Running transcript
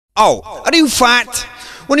Oh, are you fat?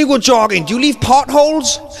 When you go jogging, do you leave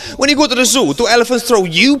potholes? When you go to the zoo, do elephants throw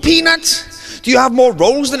you peanuts? Do you have more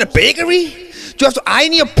rolls than a bakery? Do you have to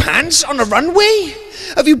iron your pants on the runway?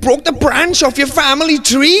 Have you broke the branch off your family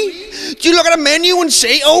tree? Do you look at a menu and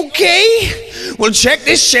say, okay? Well, check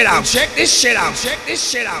this shit out. Check this shit out. Check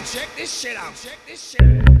this shit out. Check this shit out. Check this shit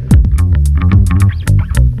out.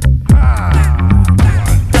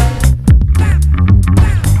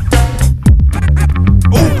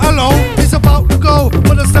 Oh, hello, it's about to go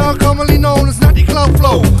for the style commonly known as Natty Cloud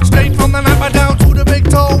Flow. Straight from the napper down to the big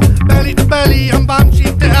toe, belly to belly and bum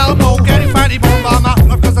cheek to elbow. Getting fatty bomb by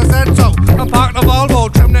my cause I said so. I'm parked the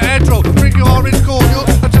Volvo, trim the hedgerow, drink your orange cordial,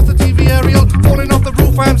 adjust the TV aerial, falling off the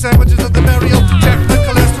roof, ham sandwiches at the burial. Check the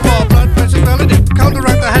cholesterol, blood pressure relative,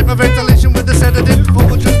 counteract the hyperventilation with the sedative.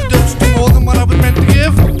 Over just a dose to more than what I was meant to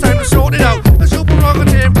give. Time to sort it out. That's your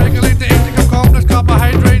prerogative. Regulate the intake of complex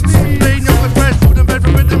carbohydrates. Plain yogurt, fresh fruit and veg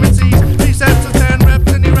from vitamin C's. 3 sets of 10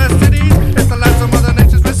 reps and the rest of these. It's the Ladz of Mother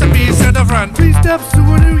Nature's recipes. Set of run. 3 steps to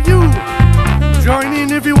a new you. Join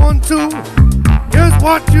in if you want to. Here's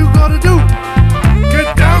what you gotta do.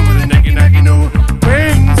 Get down with the necky new.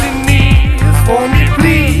 Bends and knees for me,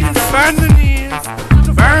 please. Bend the knees.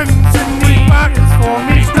 Bends and knees. Back for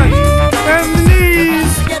me, please. Bend the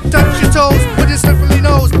knees. Touch your toes with your sniffly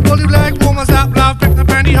nose. Pull your leg, warmers up, love, pick the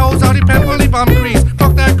pantyhose out your pimply bum grease.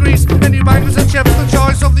 Fuck that grease, any bangers and chips, the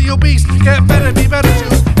choice of the obese. Get better, be better,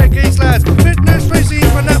 choose Headcase lads. Fitness, racing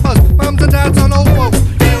for neppers, mums and dads on old folks.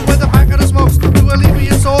 Deal with the pack of the smokes, to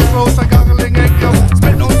alleviate sore throats like gargling egg yolk.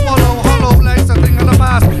 Spit don't swallow, hollow legs, a thing of the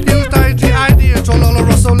past. Use dietary ideas, Trololo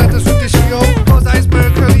Rosso, let us traditio. Cause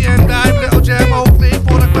iceberg, curly and dive, little jam, Oakley,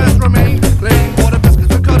 for the quest remain. Plain water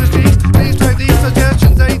biscuits with cottage cheese. Please try these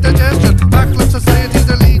suggestions, aid digestion. Backlog societies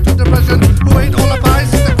that lead to depression. Who ate all the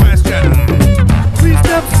pies is the question. 3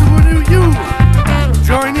 steps to a new you.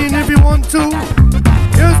 Join in if you want to.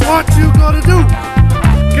 Here's what you gotta do.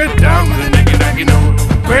 Get down with the necky new.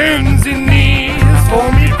 Bends and knees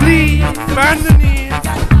for me, please. Bend the knees.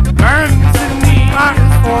 Bends and knees. Back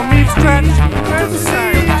for me, stretch. Bend the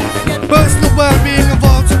knees. Personal well-being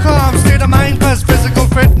involves a calm state of mind plus physical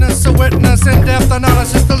fitness. A witness in-depth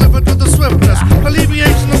analysis delivered with the swiftness.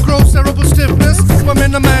 Alleviation of gross cerebral stiffness.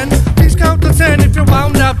 Women and men, please count to 10 if you're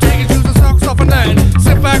wound up. Take your shoes and socks off and then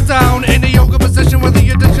sit back down in a yoga position with the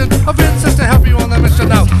addition of incense to help you on the mission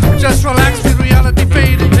now. Just relax, feel reality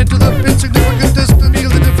fading into the insignificant distance. Feel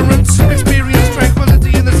the difference, experience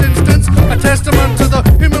tranquility in this instance. A testament to the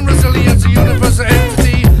human resilience, a universal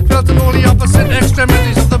entity. Felt in all the opposite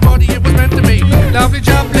extremities of the body it was meant to be. Lovely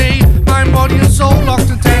job, play, mind, body and soul locked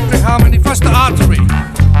in tantric harmony. First the artery.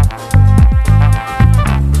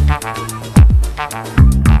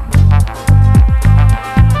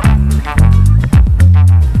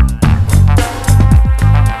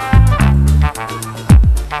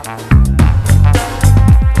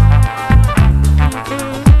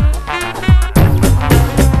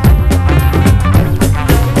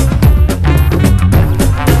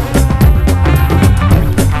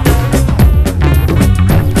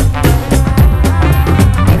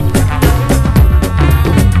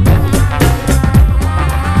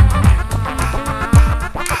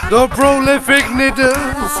 The prolific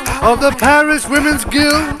knitters of the Paris Women's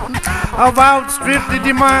Guild have outstripped the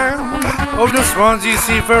demand of the Swansea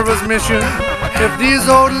Seafarers' Mission. If these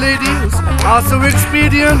old ladies are so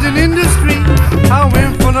expedient in industry, how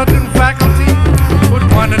infinite in faculty would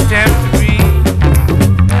one attempt to be?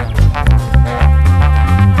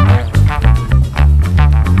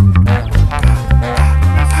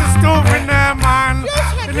 Mr. Stove in there, man.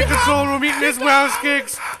 In the control room eating his Welsh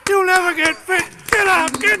cakes. You'll never get fit. Get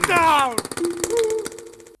up, get down!